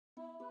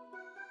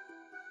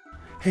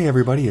Hey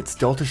everybody, it's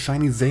Delta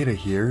Shiny Zeta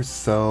here.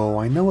 So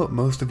I know what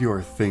most of you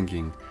are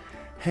thinking.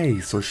 Hey,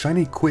 so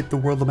Shiny quit the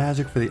World of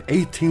Magic for the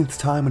 18th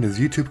time in his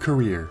YouTube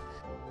career.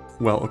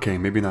 Well, okay,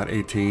 maybe not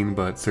 18,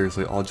 but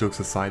seriously, all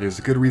jokes aside, there's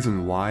a good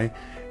reason why.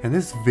 And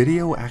this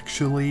video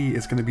actually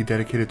is going to be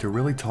dedicated to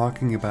really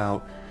talking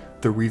about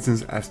the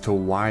reasons as to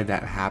why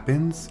that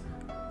happens,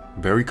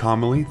 very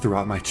commonly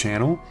throughout my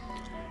channel.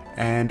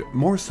 And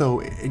more so,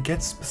 it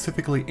gets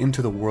specifically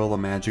into the World of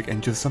Magic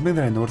and just something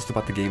that I noticed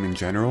about the game in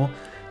general.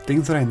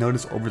 Things that I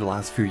noticed over the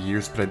last few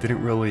years, but I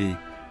didn't really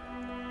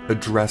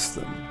address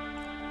them.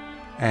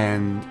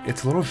 And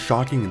it's a little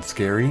shocking and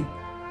scary,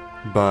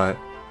 but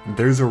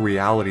there's a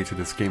reality to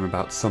this game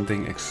about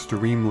something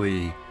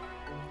extremely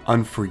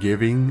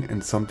unforgiving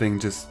and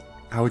something just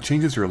how it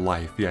changes your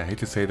life. Yeah, I hate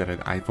to say that an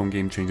iPhone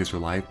game changes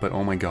your life, but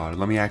oh my god,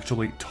 let me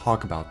actually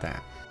talk about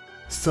that.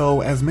 So,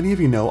 as many of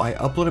you know, I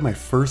uploaded my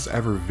first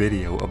ever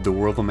video of the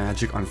World of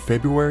Magic on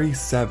February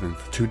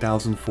 7th,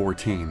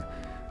 2014.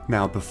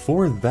 Now,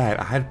 before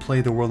that, I had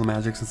played the World of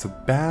Magic since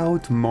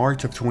about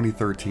March of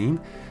 2013,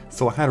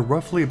 so I had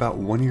roughly about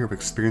 1 year of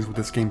experience with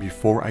this game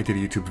before I did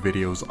YouTube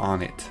videos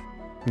on it.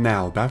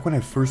 Now, back when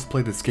I first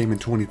played this game in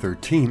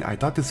 2013, I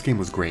thought this game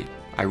was great.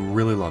 I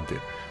really loved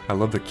it. I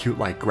loved the cute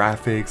light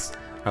graphics,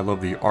 I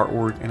loved the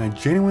artwork, and I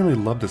genuinely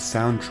loved the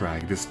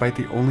soundtrack, despite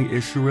the only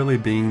issue really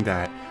being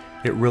that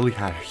it really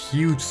had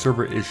huge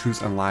server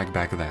issues and lag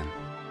back then.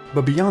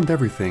 But beyond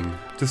everything,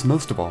 just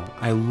most of all,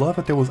 I love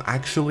that there was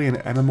actually an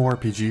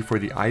MMORPG for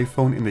the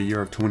iPhone in the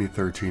year of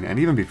 2013, and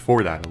even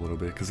before that a little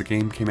bit, because the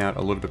game came out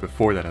a little bit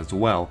before that as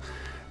well.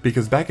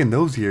 Because back in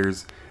those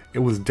years, it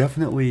was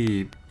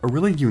definitely a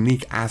really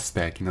unique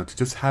aspect, you know, to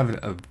just have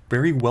a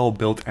very well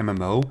built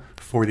MMO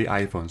for the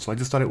iPhone. So I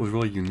just thought it was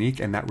really unique,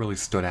 and that really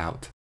stood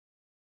out.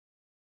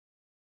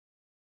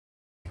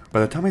 By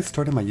the time I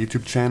started my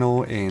YouTube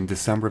channel in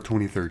December of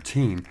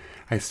 2013,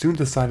 I soon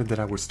decided that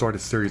I would start a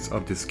series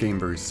of this game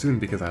very soon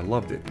because I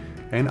loved it,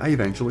 and I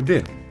eventually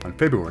did, on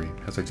February,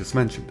 as I just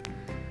mentioned.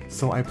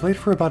 So I played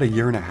for about a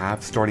year and a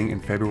half starting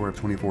in February of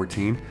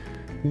 2014,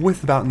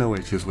 with about no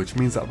issues, which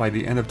means that by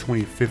the end of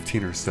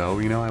 2015 or so,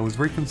 you know, I was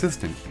very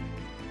consistent.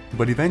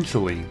 But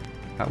eventually,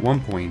 at one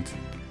point,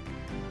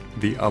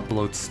 the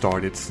upload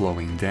started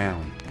slowing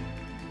down,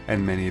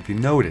 and many of you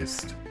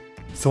noticed.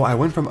 So I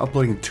went from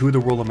uploading 2 of the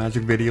World of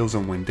Magic videos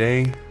on one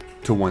day,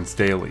 to once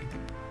daily,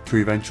 to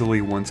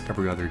eventually once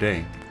every other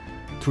day,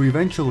 to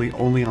eventually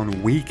only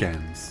on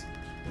weekends,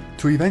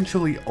 to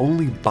eventually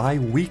only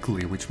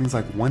bi-weekly, which means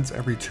like once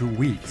every 2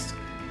 weeks,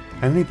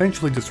 and then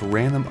eventually just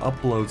random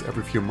uploads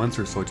every few months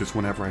or so, just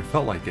whenever I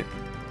felt like it.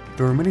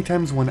 There were many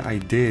times when I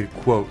did,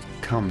 quote,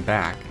 come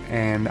back,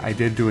 and I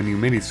did do a new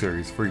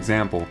miniseries. For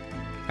example,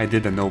 I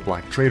did the No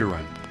Black Trader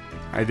run,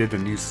 I did the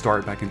New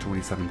Start back in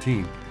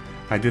 2017,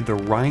 I did the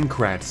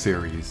Rhinkrat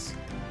series,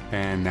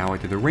 and now I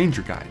did the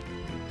Ranger Guide.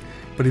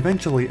 But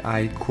eventually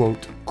I,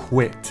 quote,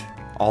 quit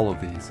all of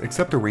these,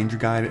 except the Ranger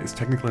Guide is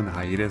technically in the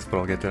hiatus, but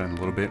I'll get to that in a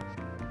little bit.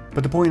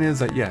 But the point is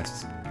that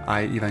yes,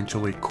 I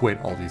eventually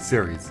quit all these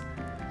series.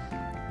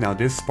 Now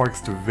this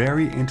sparks the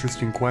very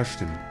interesting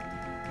question,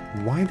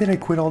 why did I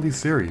quit all these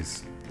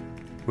series?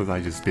 Was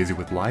I just busy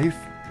with life?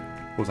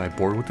 Was I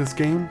bored with this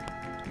game?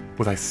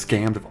 Was I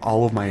scammed of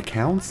all of my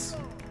accounts?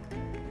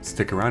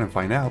 Stick around and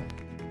find out.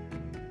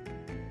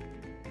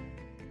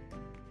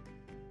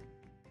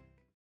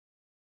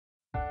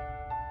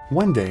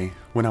 One day,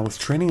 when I was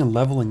training and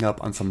leveling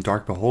up on some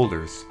Dark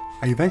Beholders,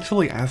 I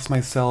eventually asked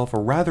myself a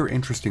rather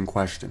interesting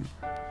question.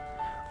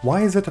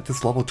 Why is it that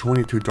this level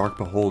 22 Dark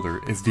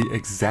Beholder is the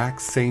exact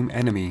same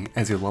enemy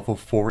as a level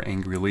 4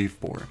 Angry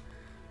Leaf Boar?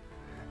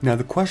 Now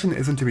the question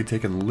isn't to be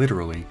taken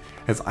literally,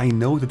 as I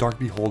know the Dark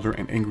Beholder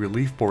and Angry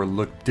Leaf Boar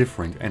look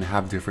different and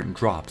have different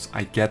drops,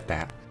 I get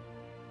that.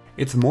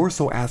 It's more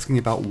so asking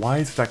about why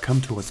is it that Come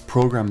To Us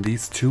programmed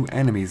these 2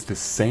 enemies the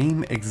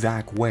same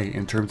exact way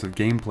in terms of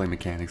gameplay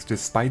mechanics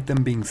despite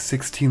them being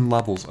 16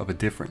 levels of a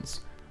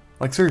difference.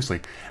 Like seriously,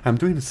 I'm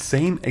doing the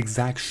same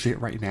exact shit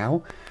right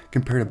now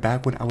compared to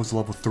back when I was a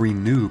level 3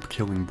 noob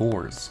killing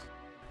boars.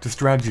 The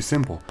strategy's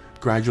simple,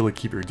 gradually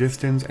keep your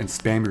distance and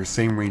spam your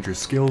same ranger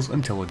skills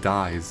until it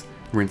dies.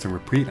 Rinse and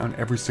repeat on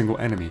every single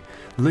enemy.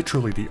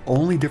 Literally the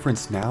only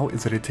difference now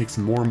is that it takes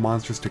more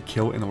monsters to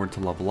kill in order to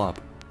level up.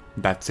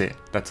 That's it.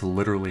 That's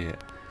literally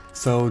it.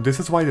 So this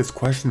is why this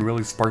question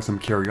really sparked some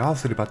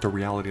curiosity about the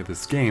reality of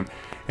this game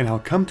and how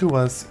Come To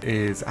Us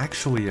is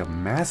actually a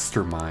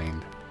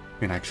mastermind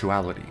in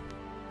actuality.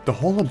 The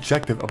whole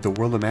objective of the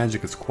World of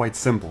Magic is quite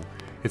simple.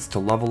 It's to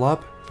level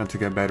up and to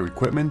get better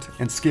equipment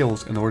and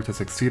skills in order to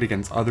succeed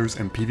against others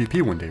in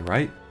PvP one day,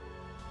 right?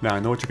 Now I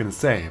know what you're gonna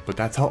say, but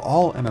that's how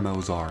all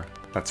MMOs are.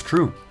 That's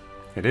true.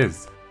 It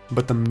is.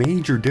 But the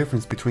major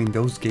difference between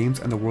those games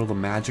and the World of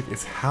Magic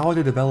is how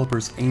the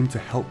developers aim to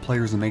help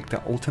players make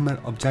the ultimate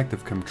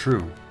objective come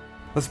true.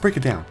 Let's break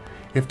it down.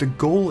 If the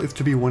goal is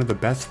to be one of the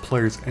best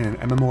players in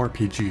an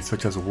MMORPG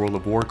such as World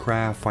of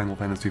Warcraft, Final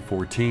Fantasy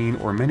XIV,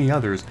 or many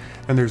others,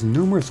 then there's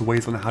numerous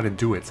ways on how to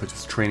do it, such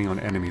as training on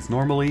enemies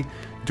normally,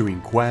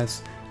 doing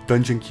quests,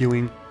 dungeon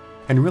queuing,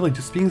 and really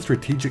just being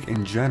strategic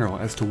in general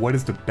as to what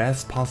is the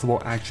best possible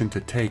action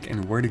to take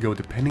and where to go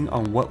depending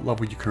on what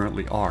level you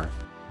currently are.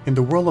 In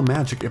the world of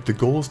Magic, if the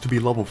goal is to be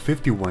level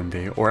 50 one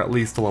day, or at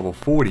least the level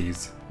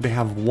 40s, they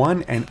have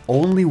one and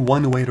only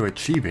one way to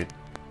achieve it: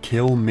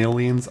 kill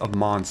millions of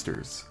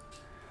monsters.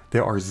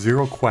 There are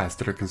 0 quests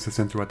that are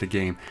consistent throughout the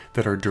game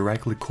that are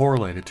directly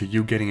correlated to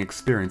you getting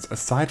experience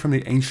aside from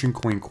the Ancient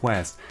Coin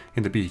quest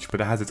in the beach,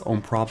 but it has its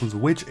own problems,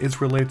 which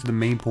is related to the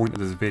main point of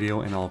this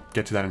video, and I'll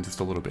get to that in just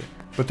a little bit.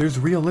 But there's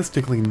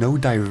realistically no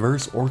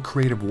diverse or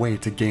creative way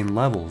to gain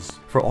levels.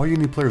 For all you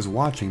new players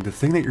watching, the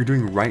thing that you're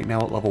doing right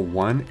now at level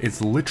 1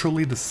 is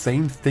literally the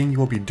same thing you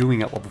will be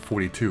doing at level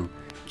 42,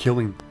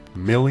 killing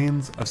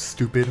millions of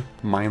stupid,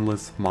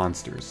 mindless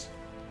monsters.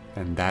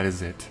 And that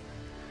is it.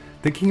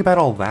 Thinking about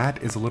all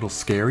that is a little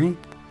scary,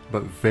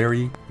 but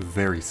very,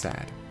 very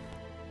sad.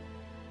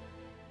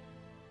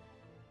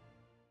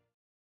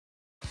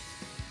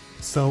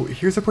 So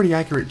here's a pretty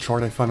accurate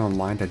chart I found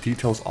online that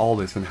details all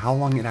this and how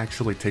long it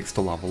actually takes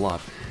to level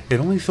up. It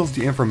only shows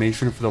the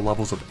information for the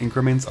levels of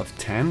increments of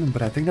 10,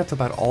 but I think that's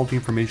about all the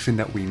information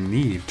that we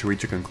need to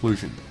reach a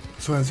conclusion.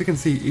 So as you can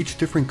see, each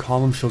different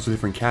column shows a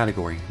different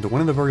category. The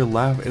one on the very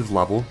left is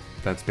level.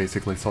 That's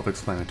basically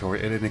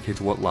self-explanatory. It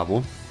indicates what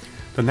level.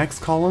 The next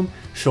column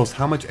shows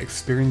how much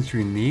experience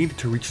you need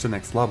to reach the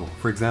next level.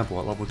 For example,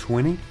 at level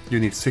 20, you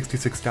need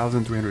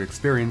 66,300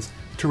 experience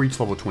to reach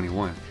level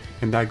 21,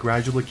 and that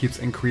gradually keeps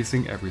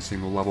increasing every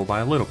single level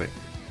by a little bit.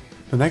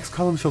 The next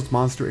column shows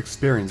monster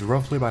experience,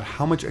 roughly about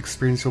how much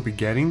experience you'll be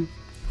getting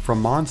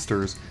from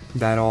monsters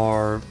that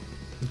are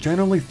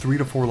generally 3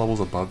 to 4 levels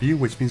above you,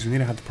 which means you need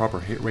to have the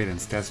proper hit rate and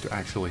stats to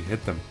actually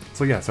hit them.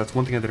 So yes, that's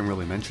one thing I didn't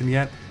really mention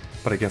yet,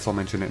 but I guess I'll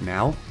mention it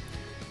now.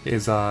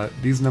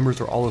 These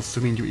numbers are all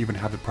assuming you even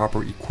have the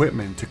proper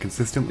equipment to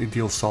consistently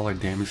deal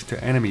solid damage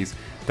to enemies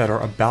that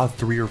are about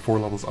 3 or 4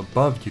 levels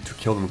above you to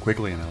kill them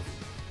quickly enough.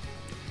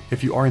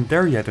 If you aren't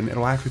there yet, then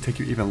it'll actually take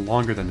you even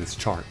longer than this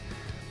chart.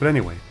 But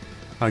anyway,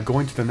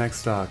 going to the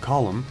next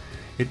column,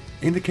 it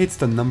indicates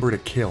the number to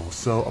kill.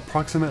 So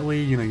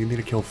approximately, you need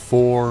to kill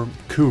 4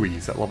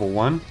 Kuis at level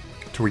 1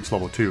 to reach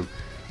level 2.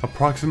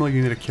 Approximately,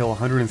 you need to kill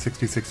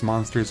 166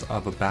 monsters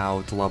of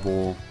about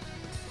level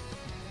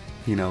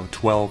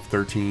 12,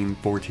 13,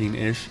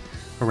 14-ish,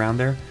 around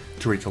there,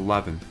 to reach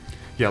 11.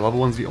 Yeah, level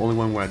 1's the only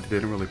one where I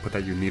didn't really put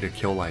that you need to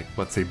kill, like,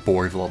 let's say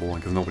Borg level 1,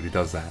 because nobody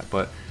does that.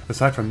 But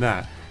aside from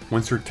that,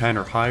 once you're 10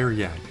 or higher,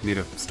 yeah, you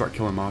need to start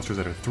killing monsters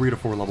that are 3 to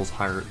 4 levels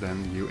higher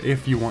than you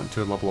if you want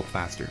to level up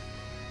faster.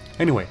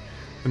 Anyway,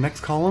 the next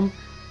column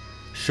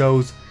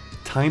shows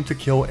time to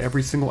kill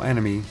every single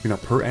enemy,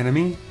 per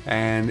enemy,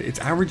 and it's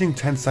averaging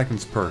 10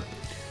 seconds per.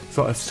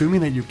 So assuming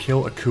that you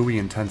kill a Kui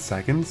in 10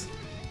 seconds,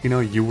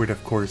 you would,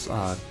 of course,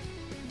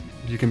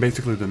 you can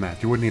basically do the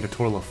math. You would need a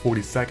total of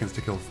 40 seconds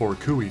to kill 4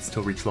 Kuis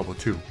to reach level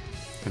 2,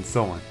 and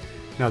so on.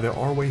 Now, there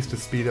are ways to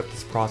speed up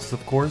this process,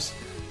 of course.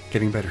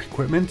 Getting better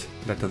equipment,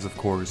 that does, of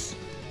course,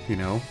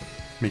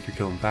 make you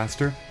kill them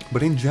faster.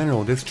 But in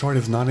general, this chart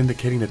is not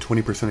indicating the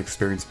 20%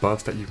 experience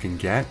buffs that you can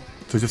get,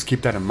 so just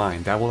keep that in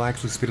mind. That will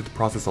actually speed up the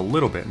process a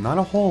little bit. Not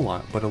a whole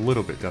lot, but a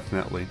little bit,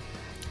 definitely.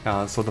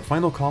 So the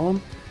final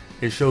column,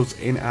 it shows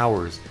in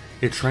hours.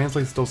 It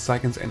translates those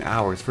seconds in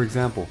hours. For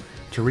example,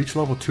 to reach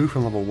level 2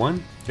 from level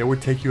 1, it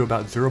would take you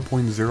about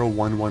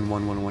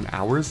 0.011111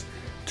 hours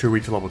to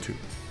reach level 2.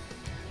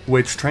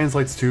 Which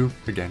translates to,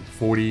 again,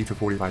 40 to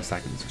 45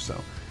 seconds or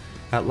so.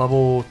 At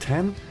level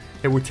 10,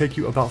 it would take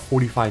you about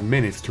 45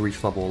 minutes to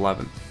reach level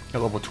 11.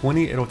 At level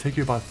 20, it'll take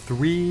you about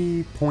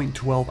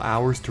 3.12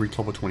 hours to reach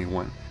level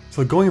 21.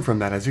 So going from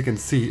that, as you can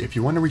see, if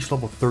you want to reach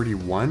level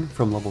 31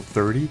 from level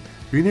 30,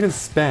 you need to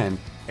spend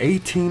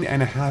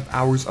 18.5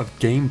 hours of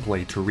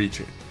gameplay to reach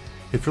it.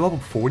 If you're level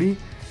 40,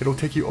 it'll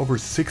take you over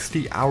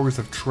 60 hours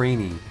of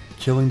training,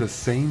 killing the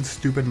same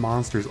stupid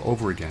monsters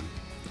over again.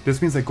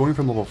 This means that going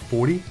from level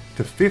 40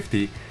 to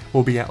 50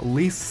 will be at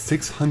least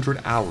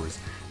 600 hours,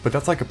 but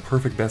that's like a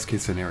perfect best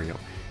case scenario.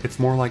 It's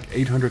more like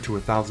 800 to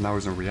 1,000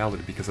 hours in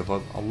reality because of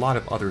a lot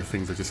of other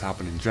things that just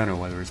happen in general,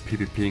 whether it's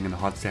PvPing in the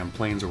hot sand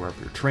plains or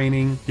wherever you're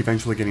training,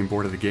 eventually getting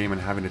bored of the game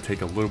and having to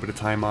take a little bit of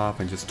time off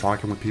and just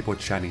talking with people,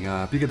 chatting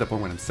up. You get the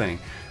point what I'm saying,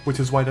 which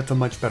is why that's a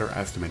much better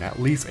estimate,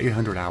 at least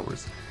 800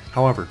 hours.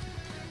 However,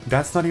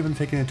 that's not even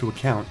taking into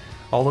account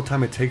all the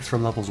time it takes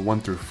from levels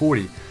 1 through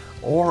 40,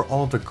 or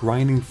all of the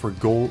grinding for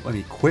gold and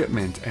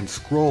equipment and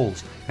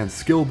scrolls and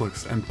skill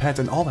books and pets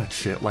and all that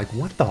shit. Like,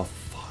 what the fuck?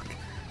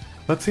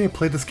 Let's say I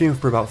played this game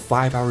for about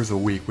 5 hours a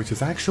week, which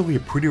is actually a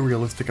pretty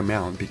realistic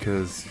amount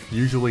because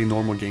usually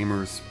normal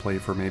gamers play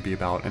for maybe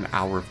about an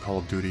hour of Call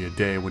of Duty a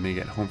day when they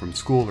get home from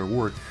school or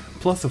work,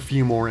 plus a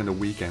few more in the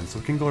weekend, so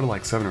it can go to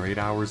like 7 or 8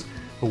 hours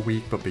a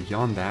week, but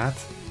beyond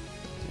that,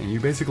 and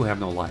you basically have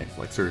no life,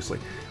 like seriously.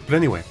 But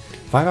anyway,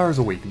 5 hours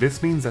a week,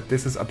 this means that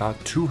this is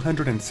about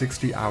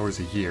 260 hours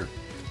a year.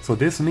 So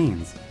this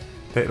means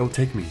that it'll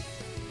take me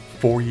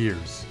 4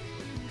 years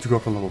to go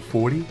from level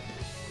 40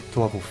 to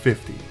level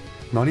 50.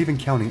 Not even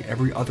counting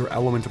every other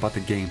element about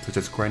the game, such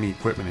as grinding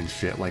equipment and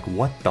shit. Like,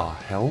 what the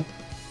hell?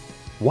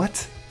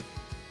 What?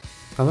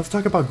 Now let's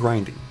talk about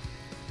grinding.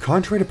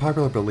 Contrary to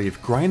popular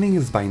belief, grinding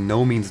is by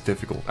no means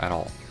difficult at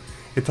all.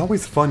 It's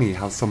always funny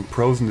how some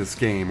pros in this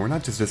game, or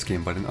not just this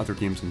game but in other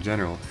games in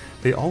general,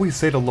 they always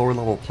say to lower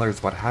level players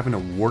about having to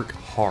work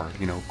hard,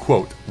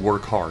 quote,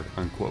 work hard,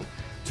 unquote,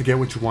 to get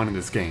what you want in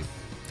this game.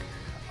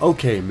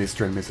 Okay,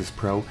 Mr. and Mrs.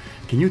 Pro,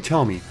 can you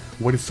tell me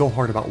what is so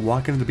hard about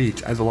walking to the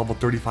beach as a level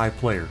 35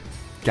 player,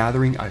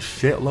 gathering a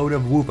shitload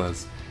of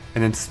Woopas,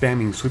 and then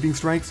spamming sweeping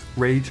strikes,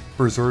 rage,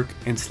 berserk,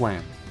 and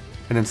slam,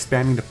 and then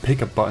spamming the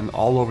pickup button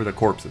all over the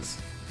corpses,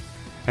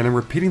 and then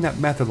repeating that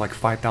method like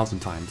 5,000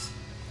 times?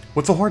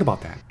 What's so hard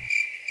about that?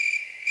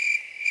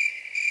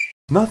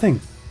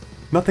 Nothing.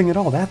 Nothing at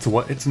all, that's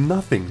what, it's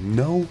nothing.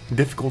 No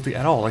difficulty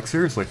at all, like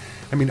seriously.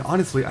 I mean,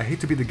 honestly, I hate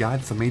to be the guy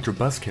that's a major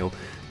buzzkill,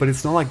 but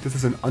it's not like this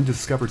is an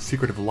undiscovered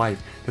secret of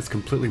life that's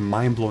completely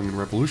mind-blowing and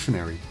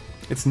revolutionary.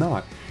 It's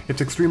not. It's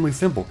extremely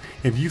simple.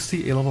 If you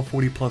see a level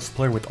 40 plus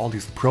player with all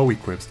these pro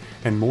equips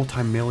and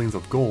multi-millions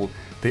of gold,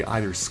 they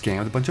either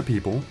scammed a bunch of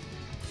people,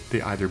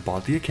 they either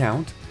bought the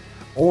account,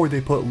 or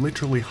they put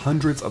literally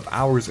hundreds of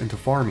hours into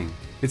farming.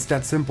 It's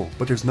that simple,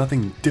 but there's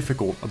nothing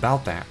difficult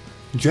about that.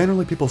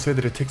 Generally, people say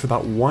that it takes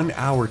about 1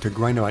 hour to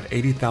grind out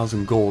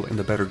 80,000 gold in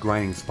the better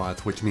grinding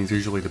spots, which means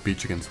usually the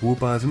beach against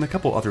Woopas and a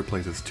couple other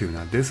places too.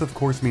 Now this of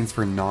course means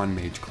for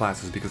non-mage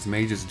classes, because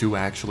mages do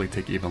actually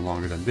take even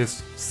longer than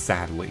this,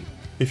 sadly.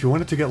 If you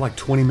wanted to get like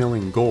 20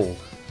 million gold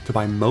to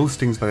buy most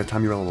things by the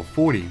time you're level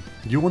 40,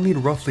 you will need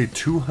roughly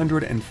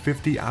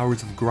 250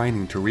 hours of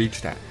grinding to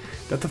reach that.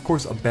 That's of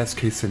course a best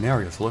case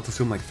scenario, so let's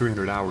assume like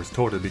 300 hours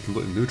total to be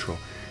completely neutral.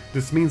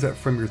 This means that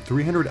from your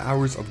 300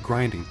 hours of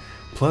grinding,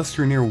 plus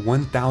your near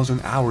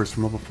 1,000 hours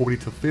from level 40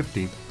 to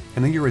 50,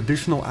 and then your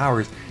additional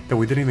hours that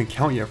we didn't even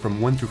count yet from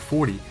 1 to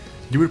 40,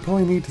 you would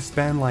probably need to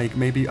spend like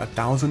maybe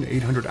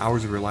 1,800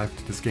 hours of your life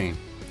to this game.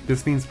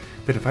 This means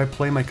that if I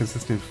play my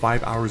consistent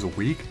 5 hours a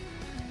week,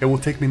 it will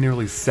take me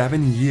nearly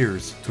 7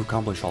 years to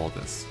accomplish all of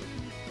this.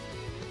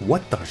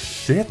 What the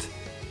shit?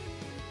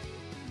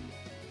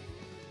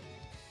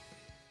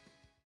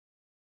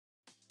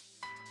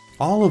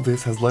 All of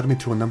this has led me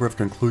to a number of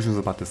conclusions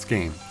about this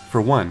game.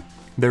 For one,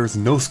 there is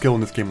no skill in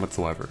this game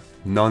whatsoever.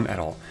 None at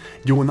all.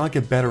 You will not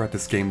get better at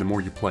this game the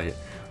more you play it.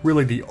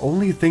 Really, the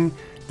only thing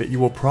that you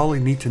will probably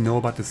need to know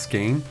about this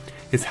game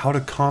is how to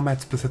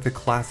combat specific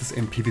classes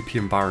in PvP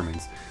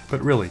environments.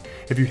 But really,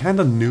 if you hand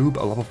a noob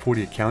a level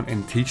 40 account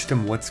and teach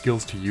them what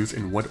skills to use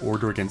in what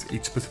order against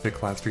each specific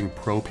class during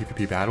pro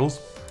PvP battles,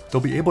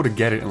 they'll be able to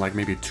get it in like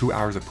maybe 2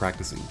 hours of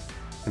practicing.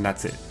 And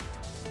that's it.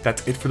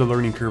 That's it for the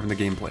learning curve in the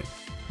gameplay.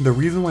 The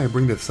reason why I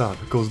bring this up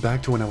goes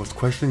back to when I was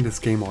questioning this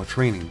game while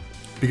training,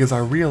 because I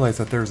realized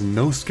that there's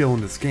no skill in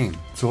this game,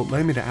 so it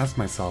led me to ask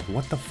myself,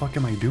 what the fuck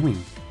am I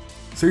doing?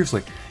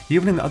 Seriously,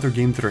 even in other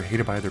games that are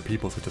hated by other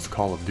people such as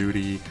Call of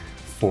Duty,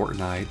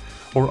 Fortnite,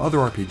 or other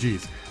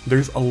RPGs,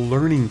 there's a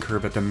learning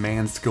curve that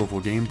demands skillful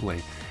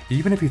gameplay,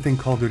 even if you think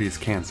Call of Duty is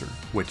cancer,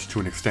 which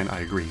to an extent I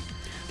agree.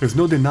 There's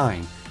no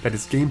denying that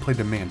its gameplay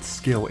demands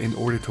skill in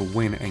order to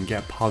win and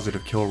get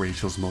positive kill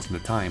ratios most of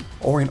the time,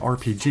 or in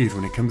RPGs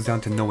when it comes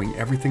down to knowing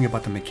everything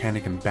about the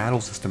mechanic and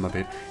battle system of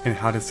it and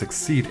how to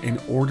succeed in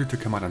order to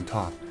come out on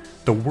top.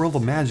 The World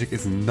of Magic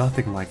is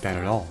nothing like that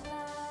at all.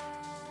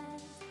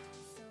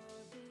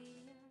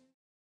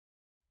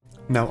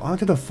 Now on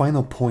to the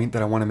final point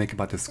that I want to make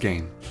about this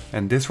game,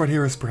 and this right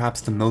here is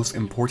perhaps the most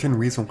important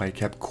reason why I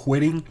kept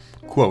quitting,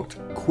 quote,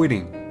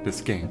 quitting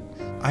this game.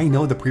 I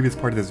know the previous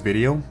part of this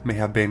video may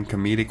have been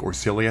comedic or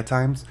silly at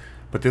times,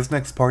 but this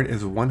next part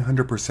is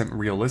 100%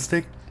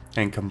 realistic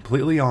and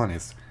completely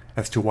honest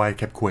as to why I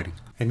kept quitting.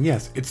 And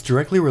yes, it's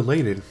directly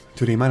related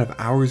to the amount of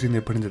hours you need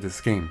to put into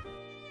this game.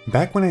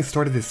 Back when I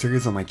started this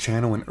series on my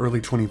channel in early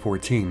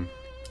 2014,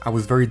 I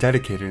was very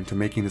dedicated into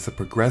making this a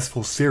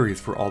progressful series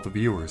for all the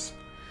viewers.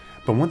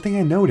 But one thing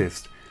I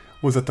noticed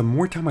was that the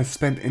more time I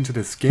spent into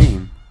this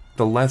game,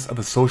 the less of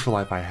a social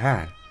life I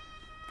had.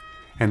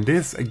 And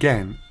this,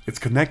 again, is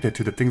connected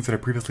to the things that I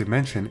previously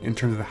mentioned in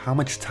terms of how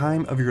much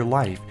time of your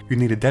life you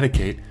need to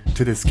dedicate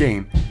to this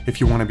game if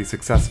you want to be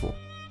successful.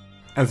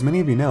 As many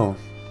of you know,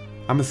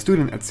 I'm a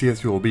student at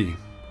CSULB,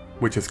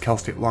 which is Cal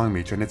State Long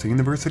Beach, and it's a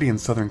university in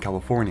Southern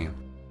California.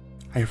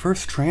 I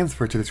first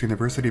transferred to this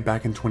university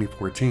back in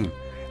 2014,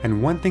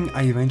 and one thing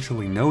I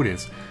eventually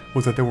noticed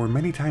was that there were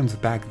many times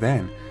back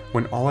then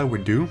when all I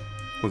would do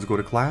was go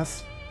to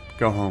class,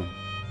 go home,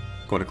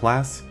 go to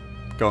class,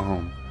 go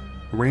home.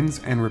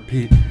 Rinse and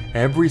repeat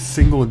every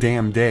single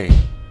damn day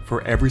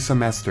for every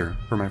semester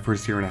for my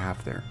first year and a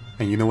half there.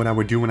 And you know what I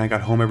would do when I got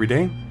home every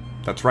day?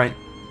 That's right,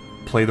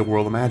 play the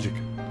World of Magic.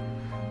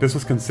 This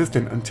was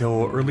consistent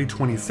until early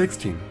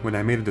 2016 when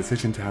I made a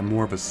decision to have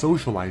more of a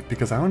social life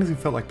because I honestly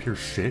felt like pure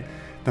shit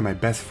that my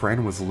best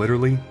friend was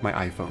literally my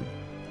iPhone.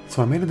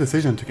 So I made a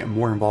decision to get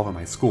more involved in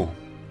my school.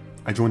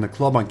 I joined a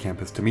club on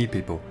campus to meet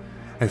people.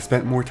 I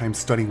spent more time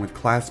studying with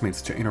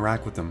classmates to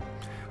interact with them.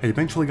 I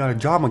eventually got a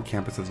job on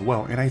campus as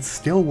well, and I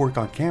still work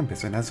on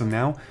campus, and as of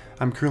now,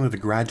 I'm currently the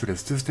graduate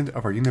assistant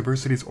of our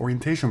university's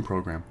orientation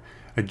program,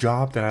 a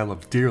job that I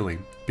love dearly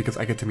because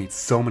I get to meet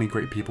so many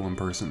great people in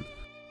person.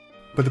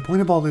 But the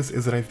point of all this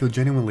is that I feel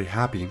genuinely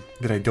happy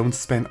that I don't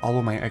spend all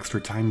of my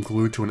extra time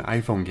glued to an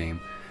iPhone game.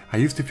 I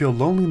used to feel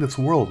lonely in this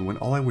world when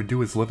all I would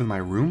do is live in my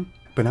room,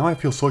 but now I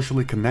feel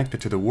socially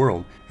connected to the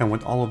world, and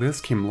with all of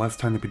this came less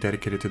time to be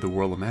dedicated to the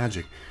world of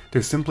Magic.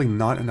 There's simply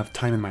not enough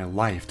time in my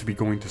life to be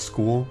going to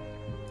school,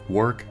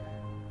 work,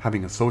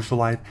 having a social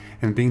life,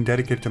 and being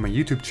dedicated to my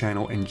YouTube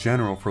channel in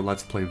general for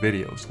Let's Play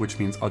videos, which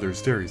means other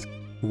series,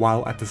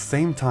 while at the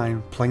same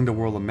time playing the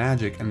world of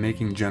Magic and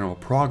making general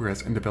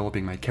progress in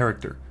developing my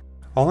character.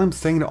 All I'm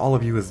saying to all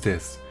of you is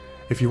this: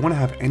 if you want to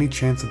have any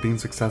chance of being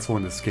successful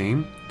in this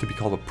game, to be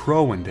called a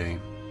pro one day,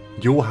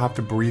 you will have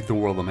to breathe the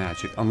world of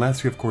Magic,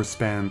 unless you of course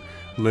spend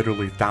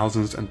literally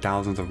thousands and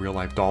thousands of real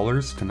life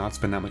dollars to not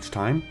spend that much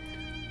time.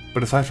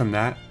 But aside from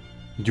that,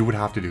 you would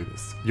have to do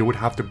this. You would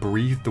have to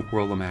breathe the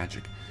world of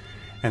Magic.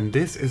 And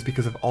this is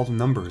because of all the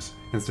numbers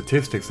and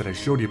statistics that I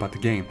showed you about the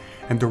game,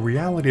 and the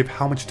reality of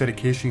how much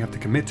dedication you have to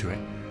commit to it.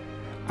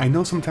 I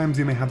know sometimes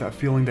you may have that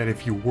feeling that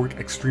if you work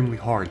extremely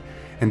hard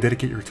and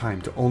dedicate your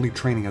time to only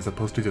training as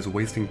opposed to just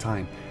wasting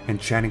time and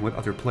chatting with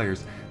other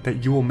players,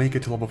 that you will make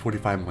it to level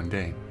 45 one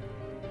day.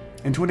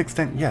 And to an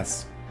extent,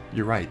 yes,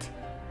 you're right.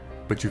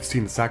 But you've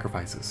seen the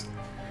sacrifices.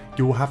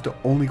 You will have to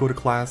only go to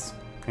class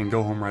and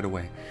go home right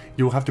away.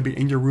 You will have to be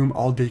in your room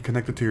all day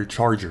connected to your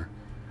charger.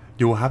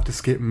 You will have to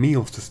skip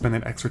meals to spend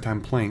that extra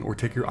time playing or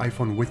take your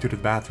iPhone with you to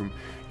the bathroom.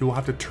 You will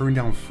have to turn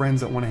down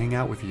friends that want to hang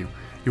out with you.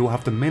 You will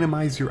have to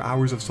minimize your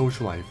hours of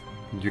social life.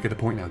 You get the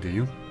point now, do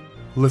you?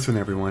 Listen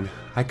everyone,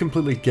 I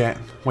completely get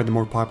why the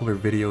more popular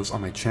videos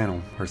on my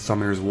channel are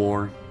Summoner's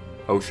War,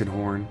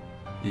 Oceanhorn,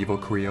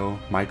 EvoCreo,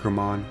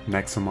 Micromon,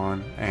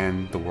 Nexomon,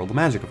 and the World of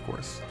Magic of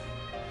course.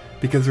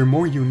 Because they're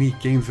more unique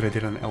games that I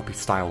did on LP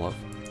style of.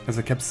 As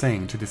I kept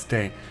saying, to this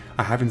day,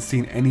 I haven't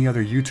seen any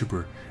other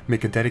YouTuber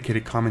make a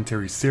dedicated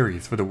commentary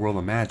series for the World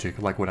of Magic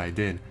like what I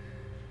did.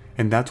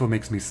 And that's what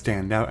makes me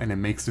stand out, and it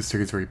makes this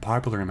series very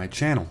popular in my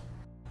channel.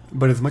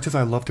 But as much as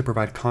I love to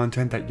provide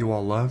content that you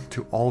all love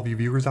to all of you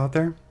viewers out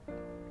there,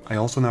 I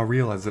also now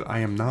realize that I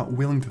am not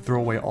willing to throw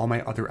away all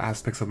my other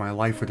aspects of my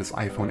life for this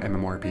iPhone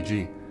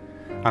MMORPG.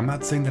 I'm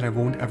not saying that I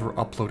won't ever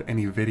upload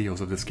any videos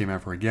of this game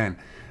ever again,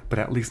 but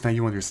at least now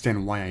you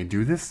understand why I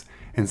do this,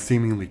 and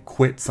seemingly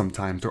quit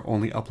sometimes or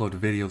only upload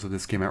videos of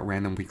this game at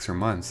random weeks or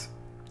months.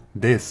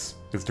 This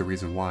is the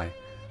reason why.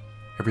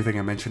 Everything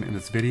I mentioned in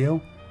this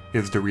video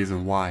is the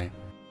reason why.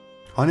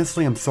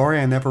 Honestly, I'm sorry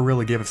I never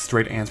really gave a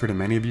straight answer to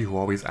many of you who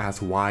always ask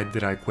why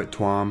did I quit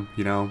TWAM,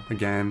 you know,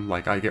 again,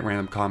 like I get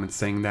random comments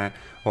saying that,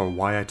 or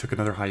why I took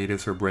another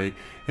hiatus or break,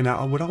 and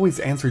I would always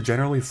answer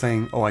generally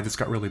saying, oh, I just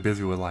got really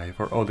busy with life,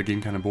 or oh, the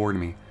game kind of bored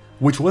me.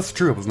 Which was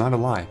true, it was not a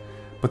lie,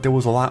 but there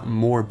was a lot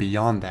more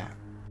beyond that.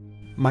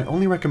 My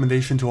only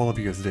recommendation to all of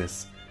you is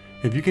this: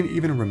 if you can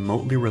even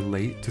remotely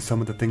relate to some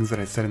of the things that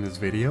I said in this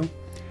video,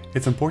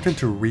 it's important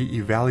to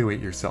re-evaluate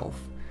yourself.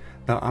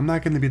 Now, I'm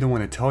not going to be the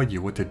one to tell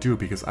you what to do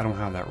because I don't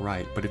have that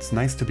right, but it's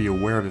nice to be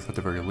aware of this at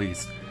the very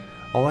least.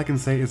 All I can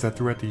say is that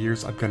throughout the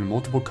years I've gotten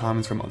multiple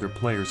comments from other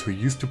players who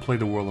used to play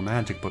the World of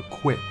Magic but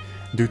quit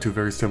due to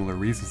very similar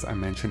reasons I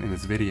mentioned in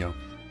this video.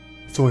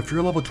 So if you're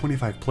a level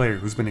 25 player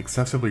who's been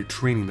excessively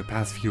training the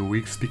past few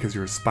weeks because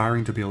you're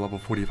aspiring to be a level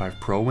 45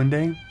 pro one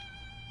day,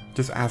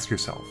 just ask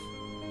yourself,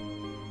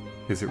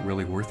 is it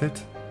really worth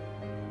it?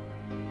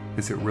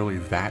 Is it really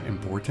that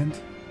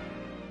important?